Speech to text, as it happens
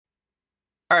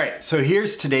All right, so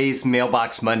here's today's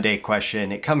Mailbox Monday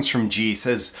question. It comes from G. It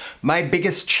says, my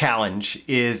biggest challenge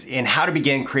is in how to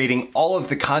begin creating all of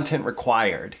the content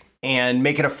required and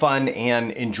make it a fun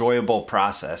and enjoyable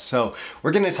process. So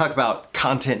we're gonna talk about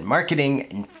content marketing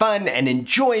and fun and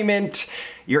enjoyment.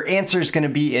 Your answer is gonna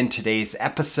be in today's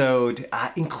episode,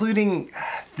 including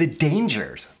the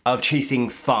dangers of chasing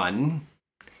fun,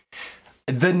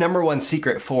 the number one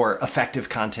secret for effective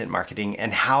content marketing,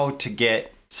 and how to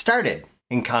get started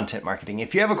in content marketing.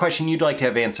 If you have a question you'd like to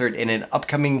have answered in an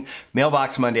upcoming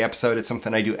Mailbox Monday episode, it's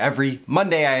something I do every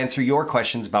Monday. I answer your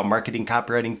questions about marketing,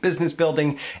 copywriting, business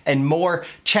building, and more.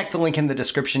 Check the link in the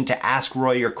description to ask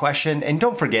Roy your question. And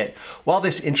don't forget, while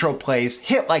this intro plays,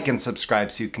 hit like and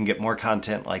subscribe so you can get more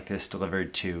content like this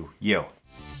delivered to you.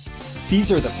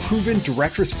 These are the proven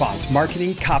direct response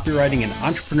marketing, copywriting, and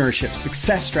entrepreneurship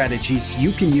success strategies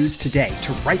you can use today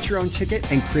to write your own ticket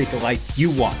and create the life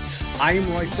you want. I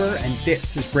am Roy Furr, and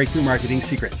this is Breakthrough Marketing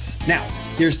Secrets. Now,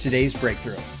 here's today's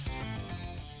breakthrough.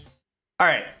 All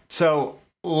right, so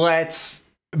let's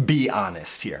be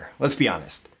honest here. Let's be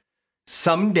honest.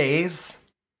 Some days,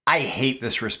 I hate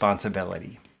this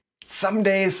responsibility. Some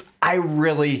days, I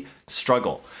really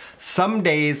struggle. Some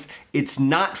days, it's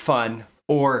not fun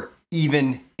or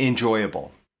even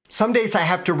enjoyable. Some days, I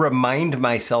have to remind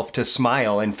myself to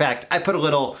smile. In fact, I put a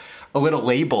little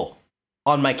label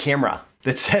on my camera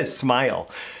that says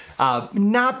smile.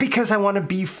 Not because I want to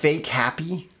be fake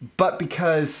happy, but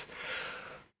because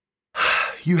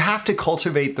you have to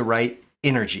cultivate the right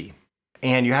energy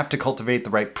and you have to cultivate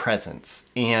the right presence.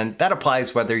 And that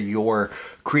applies whether you're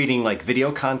creating like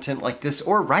video content like this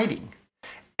or writing.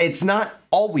 It's not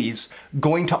always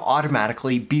going to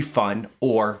automatically be fun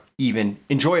or even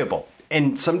enjoyable.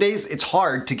 And some days it's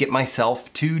hard to get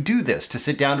myself to do this, to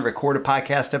sit down to record a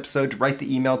podcast episode, to write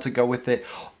the email to go with it,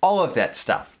 all of that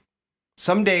stuff.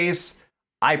 Some days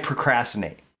I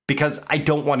procrastinate because I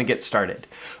don't want to get started.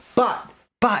 But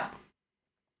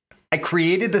I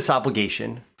created this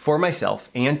obligation for myself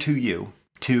and to you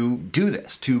to do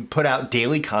this, to put out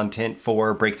daily content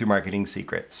for Breakthrough Marketing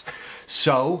Secrets.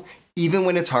 So even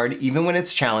when it's hard, even when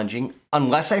it's challenging,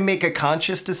 unless I make a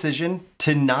conscious decision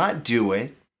to not do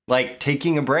it, like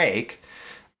taking a break,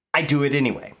 I do it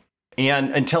anyway. And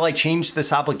until I change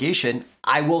this obligation,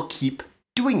 I will keep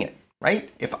doing it, right?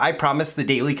 If I promise the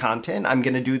daily content, I'm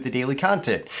going to do the daily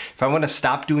content. If I want to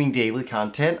stop doing daily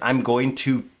content, I'm going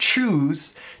to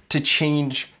choose to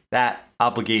change that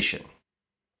obligation.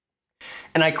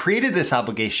 And I created this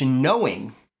obligation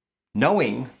knowing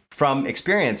from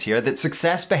experience here that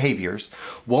success behaviors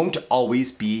won't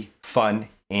always be fun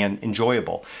and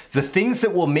enjoyable. The things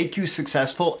that will make you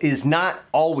successful will not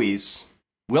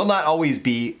always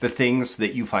be the things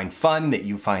that you find fun, that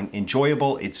you find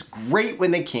enjoyable. It's great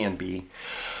when they can be.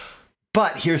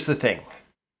 But here's the thing.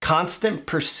 Constant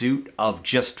pursuit of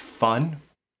just fun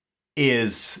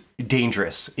is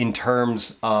dangerous in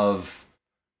terms of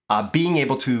being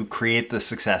able to create the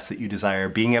success that you desire,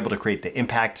 being able to create the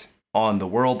impact on the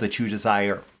world that you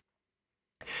desire.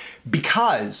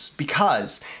 Because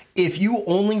if you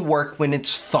only work when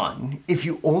it's fun, if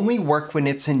you only work when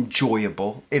it's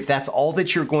enjoyable, if that's all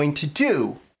that you're going to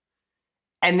do,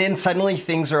 and then suddenly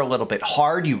things are a little bit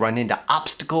hard, you run into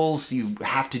obstacles, you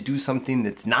have to do something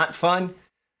that's not fun,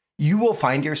 you will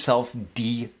find yourself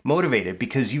demotivated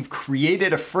because you've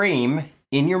created a frame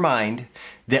in your mind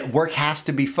that work has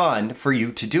to be fun for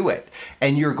you to do it.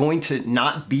 And you're going to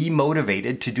not be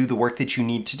motivated to do the work that you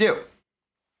need to do.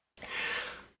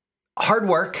 Hard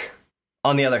work,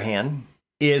 on the other hand,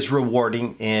 is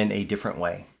rewarding in a different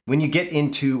way. When you get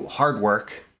into hard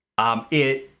work,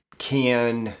 it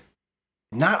can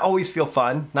not always feel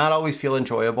fun, not always feel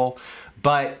enjoyable,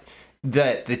 but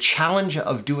the challenge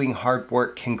of doing hard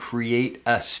work can create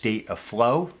a state of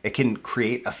flow. It can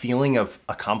create a feeling of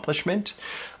accomplishment.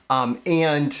 So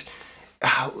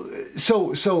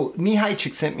Mihaly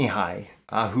Csikszentmihalyi,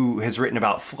 who has written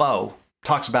about flow,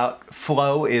 talks about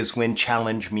flow is when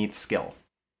challenge meets skill.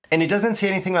 And it doesn't say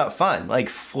anything about fun. Like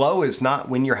flow is not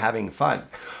when you're having fun.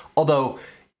 Although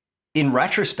in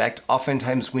retrospect,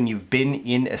 oftentimes when you've been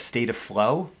in a state of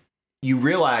flow, you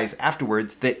realize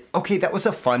afterwards that, okay, that was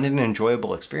a fun and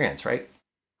enjoyable experience, right?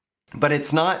 But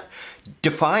it's not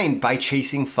defined by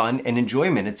chasing fun and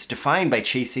enjoyment. It's defined by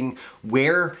chasing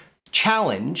where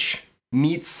challenge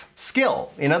meets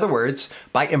skill. In other words,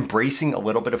 by embracing a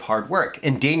little bit of hard work.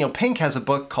 And Daniel Pink has a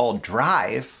book called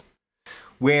Drive,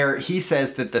 where he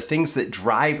says that the things that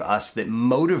drive us, that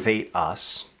motivate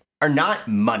us, are not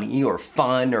money or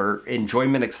fun or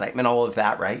enjoyment, excitement, all of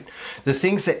that, right? The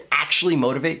things that actually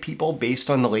motivate people based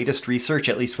on the latest research,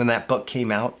 at least when that book came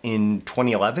out in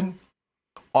 2011,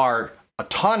 are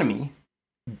autonomy,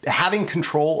 having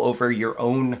control over your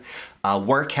own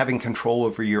work, having control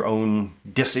over your own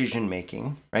decision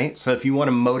making, right? So if you want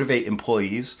to motivate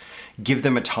employees, give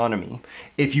them autonomy.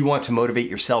 If you want to motivate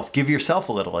yourself, give yourself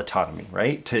a little autonomy,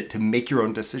 right? To make your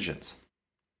own decisions.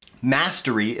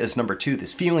 Mastery is number 2,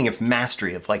 this feeling of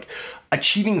mastery, of like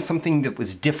achieving something that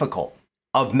was difficult,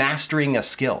 of mastering a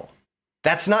skill.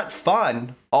 That's not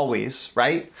fun always,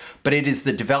 right? But it is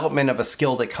the development of a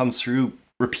skill that comes through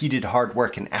repeated hard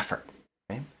work and effort.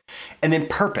 Right? And then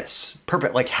purpose,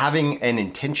 like having an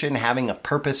intention, having a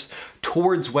purpose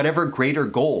towards whatever greater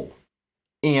goal.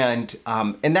 And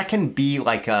that can be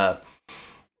like a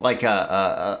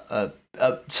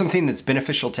something that's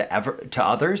beneficial to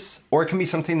others, or it can be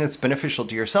something that's beneficial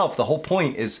to yourself. The whole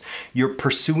point is you're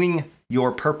pursuing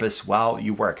your purpose while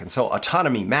you work. And so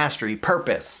autonomy, mastery,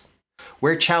 purpose,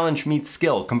 where challenge meets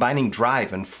skill, combining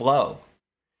drive and flow.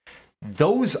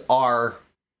 Those are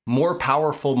more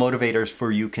powerful motivators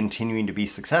for you continuing to be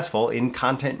successful in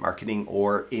content marketing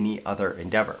or any other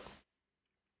endeavor.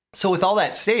 So with all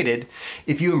that stated,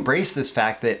 if you embrace this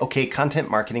fact that, okay,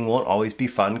 content marketing won't always be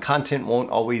fun, content won't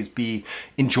always be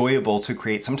enjoyable to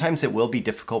create, sometimes it will be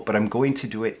difficult, but I'm going to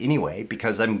do it anyway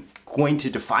because I'm going to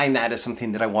define that as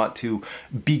something that I want to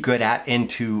be good at and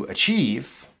to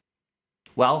achieve.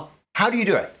 Well, how do you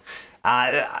do it?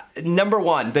 The number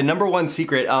one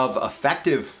secret of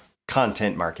effective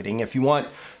content marketing, if you want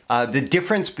the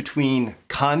difference between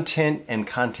content and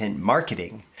content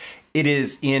marketing, it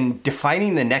is in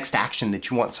defining the next action that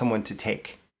you want someone to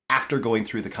take after going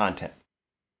through the content.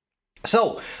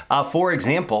 So, for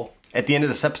example, at the end of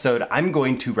this episode, I'm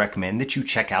going to recommend that you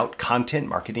check out Content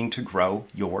Marketing to Grow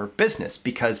Your Business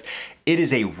because it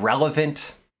is a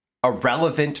relevant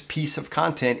piece of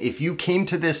content. If you came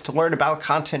to this to learn about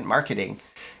content marketing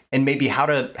and maybe how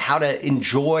to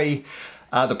enjoy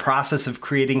the process of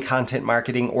creating content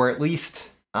marketing, or at least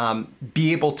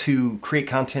be able to create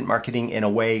content marketing in a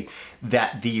way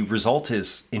that the result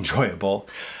is enjoyable,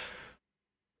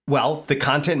 well, the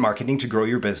Content Marketing to Grow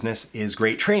Your Business is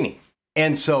great training.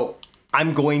 And so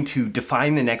I'm going to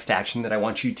define the next action that I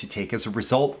want you to take as a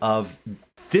result of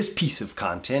this piece of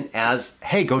content as,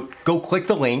 hey, go click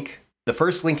the link, the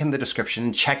first link in the description,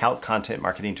 and check out Content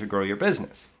Marketing to Grow Your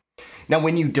Business. Now,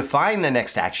 when you define the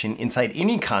next action inside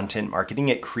any content marketing,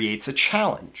 it creates a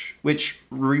challenge, which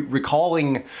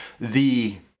recalling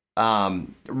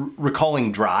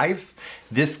drive,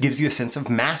 this gives you a sense of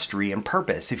mastery and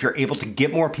purpose. If you're able to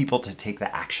get more people to take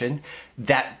the action,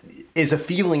 that is a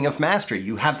feeling of mastery.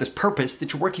 You have this purpose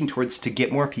that you're working towards to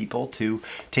get more people to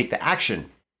take the action.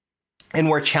 And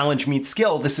where challenge meets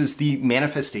skill, this is the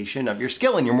manifestation of your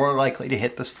skill, and you're more likely to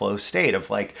hit this flow state of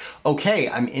like, okay,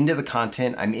 I'm into the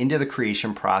content, I'm into the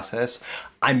creation process,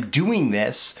 I'm doing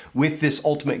this with this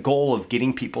ultimate goal of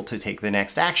getting people to take the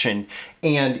next action.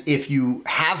 And if you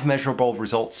have measurable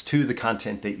results to the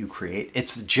content that you create,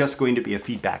 it's just going to be a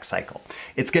feedback cycle.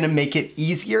 It's going to make it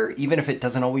easier, even if it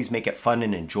doesn't always make it fun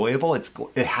and enjoyable. It's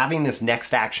having this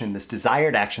next action, this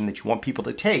desired action that you want people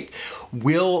to take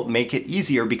will make it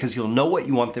easier because you'll know what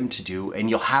you want them to do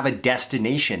and you'll have a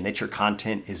destination that your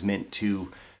content is meant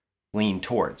to lean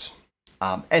towards.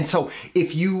 And so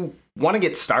if you want to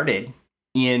get started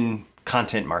in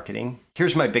content marketing,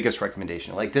 here's my biggest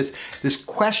recommendation. Like this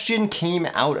question came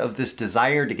out of this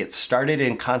desire to get started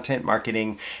in content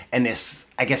marketing and this,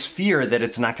 I guess, fear that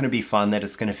it's not going to be fun, that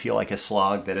it's going to feel like a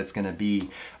slog, that it's going to be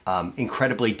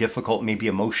incredibly difficult, maybe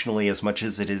emotionally as much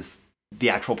as it is the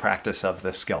actual practice of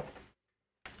the skill.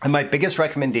 And my biggest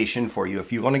recommendation for you,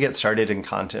 if you want to get started in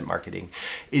content marketing,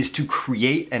 is to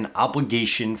create an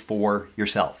obligation for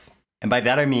yourself. And by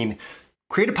that, I mean,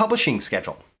 create a publishing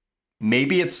schedule.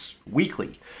 Maybe it's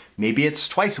weekly, maybe it's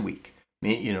twice a week,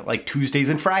 like Tuesdays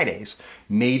and Fridays.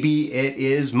 Maybe it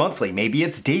is monthly, maybe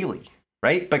it's daily,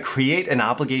 right? But create an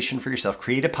obligation for yourself,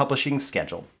 create a publishing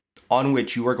schedule on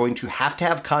which you are going to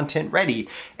have content ready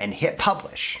and hit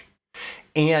publish.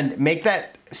 And make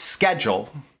that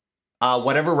schedule,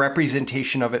 whatever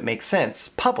representation of it makes sense,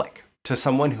 public to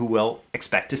someone who will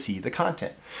expect to see the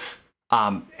content.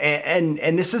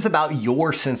 And this is about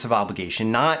your sense of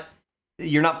obligation,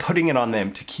 you're not putting it on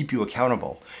them to keep you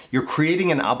accountable. You're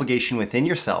creating an obligation within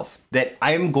yourself that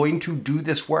I am going to do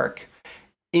this work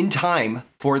in time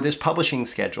for this publishing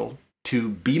schedule to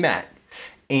be met.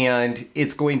 And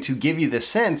it's going to give you this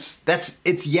sense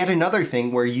it's yet another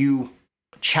thing where you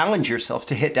challenge yourself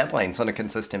to hit deadlines on a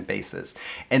consistent basis.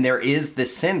 And there is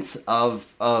this sense of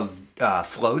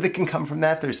flow that can come from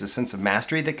that. There's a sense of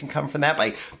mastery that can come from that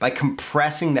by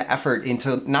compressing the effort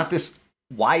into not this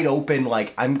wide open,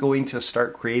 like I'm going to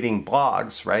start creating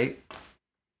blogs, right?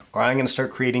 or I'm going to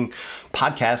start creating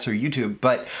podcasts or YouTube,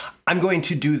 but I'm going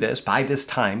to do this by this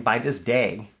time, by this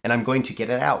day, and I'm going to get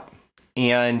it out.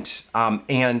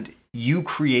 And you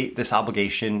create this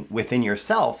obligation within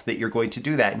yourself that you're going to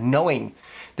do that, knowing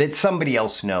that somebody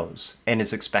else knows and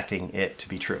is expecting it to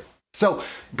be true. So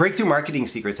Breakthrough Marketing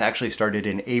Secrets actually started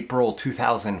in April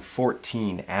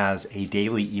 2014 as a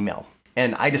daily email.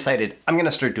 And I decided I'm going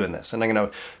to start doing this, and I'm going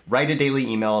to write a daily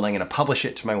email and I'm going to publish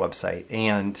it to my website.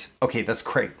 And okay, that's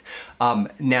great.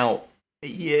 Now,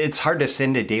 it's hard to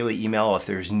send a daily email if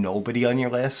there's nobody on your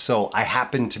list. So I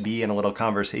happened to be in a little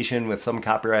conversation with some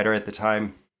copywriter at the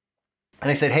time. And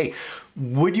I said, hey,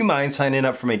 would you mind signing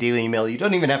up for my daily email? You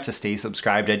don't even have to stay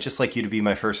subscribed. I'd just like you to be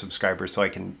my first subscriber so I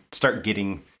can start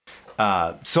sending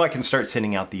out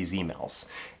these emails.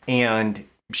 And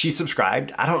she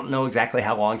subscribed. I don't know exactly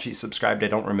how long she subscribed. I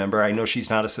don't remember. I know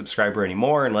she's not a subscriber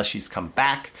anymore unless she's come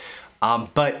back.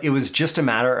 But it was just a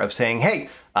matter of saying, hey,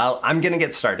 I'm going to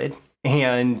get started.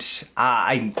 And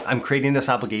I'm creating this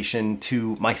obligation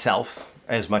to myself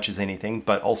as much as anything,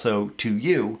 but also to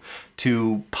you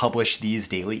to publish these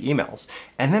daily emails.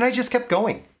 And then I just kept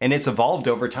going, and it's evolved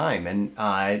over time.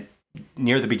 And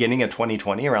near the beginning of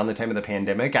 2020, around the time of the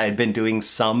pandemic, I had been doing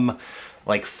some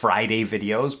like Friday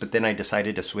videos, but then I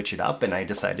decided to switch it up and I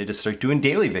decided to start doing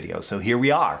daily videos. So here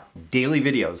we are, daily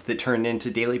videos that turned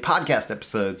into daily podcast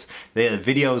episodes. The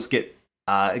videos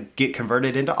get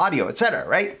converted into audio, etc.,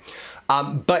 right?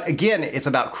 But again, it's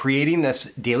about creating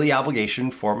this daily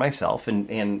obligation for myself,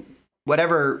 and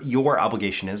whatever your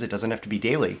obligation is, it doesn't have to be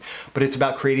daily, but it's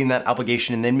about creating that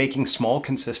obligation and then making small,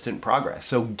 consistent progress.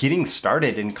 So getting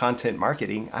started in content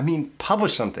marketing,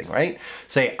 publish something, right?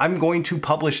 Say, I'm going to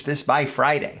publish this by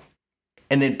Friday,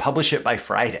 and then publish it by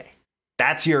Friday.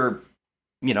 That's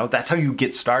that's how you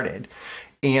get started.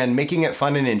 And making it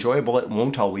fun and enjoyable, it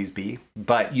won't always be,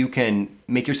 but you can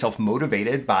make yourself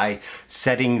motivated by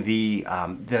setting the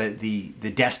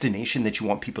destination that you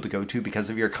want people to go to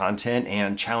because of your content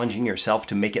and challenging yourself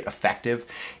to make it effective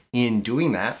in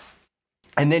doing that.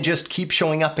 And then just keep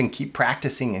showing up and keep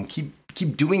practicing and keep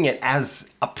doing it as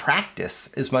a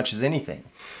practice as much as anything.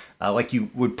 Like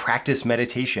you would practice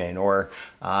meditation, or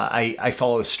I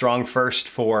follow Strong First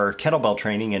for kettlebell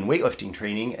training and weightlifting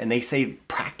training, and they say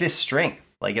practice strength.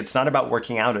 Like, it's not about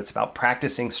working out, it's about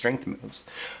practicing strength moves.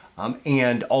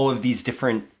 And all of these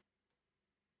different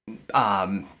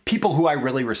people who I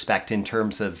really respect in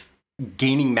terms of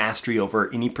gaining mastery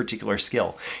over any particular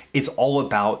skill, it's all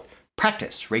about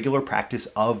practice, regular practice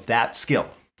of that skill.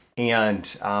 And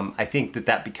I think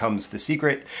that becomes the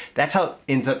secret. That's how it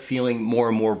ends up feeling more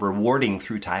and more rewarding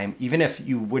through time, even if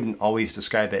you wouldn't always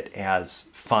describe it as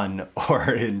fun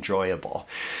or enjoyable.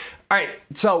 All right,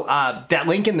 so that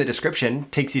link in the description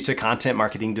takes you to Content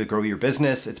Marketing to Grow Your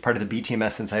Business. It's part of the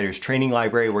BTMS Insiders training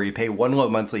library where you pay one low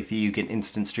monthly fee. You get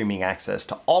instant streaming access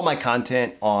to all my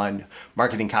content on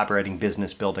marketing, copywriting,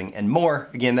 business building, and more.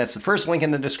 Again, that's the first link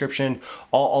in the description.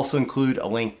 I'll also include a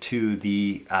link to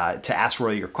to Ask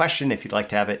Roy Your Question if you'd like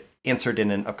to have it answered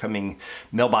in an upcoming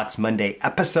Mailbox Monday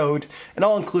episode. And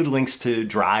I'll include links to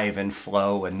Drive and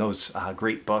Flow and those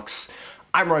great books.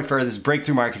 I'm Roy Furr. This is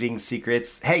Breakthrough Marketing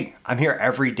Secrets. Hey, I'm here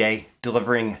every day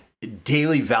delivering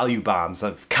daily value bombs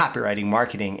of copywriting,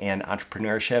 marketing, and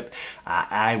entrepreneurship.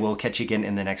 I will catch you again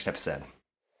in the next episode.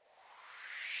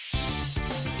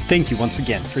 Thank you once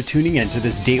again for tuning in to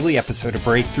this daily episode of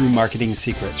Breakthrough Marketing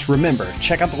Secrets. Remember,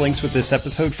 check out the links with this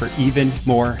episode for even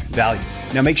more value.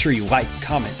 Now make sure you like,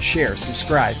 comment, share,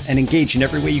 subscribe, and engage in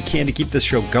every way you can to keep this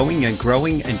show going and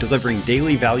growing and delivering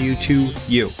daily value to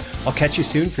you. I'll catch you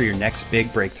soon for your next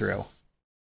big breakthrough.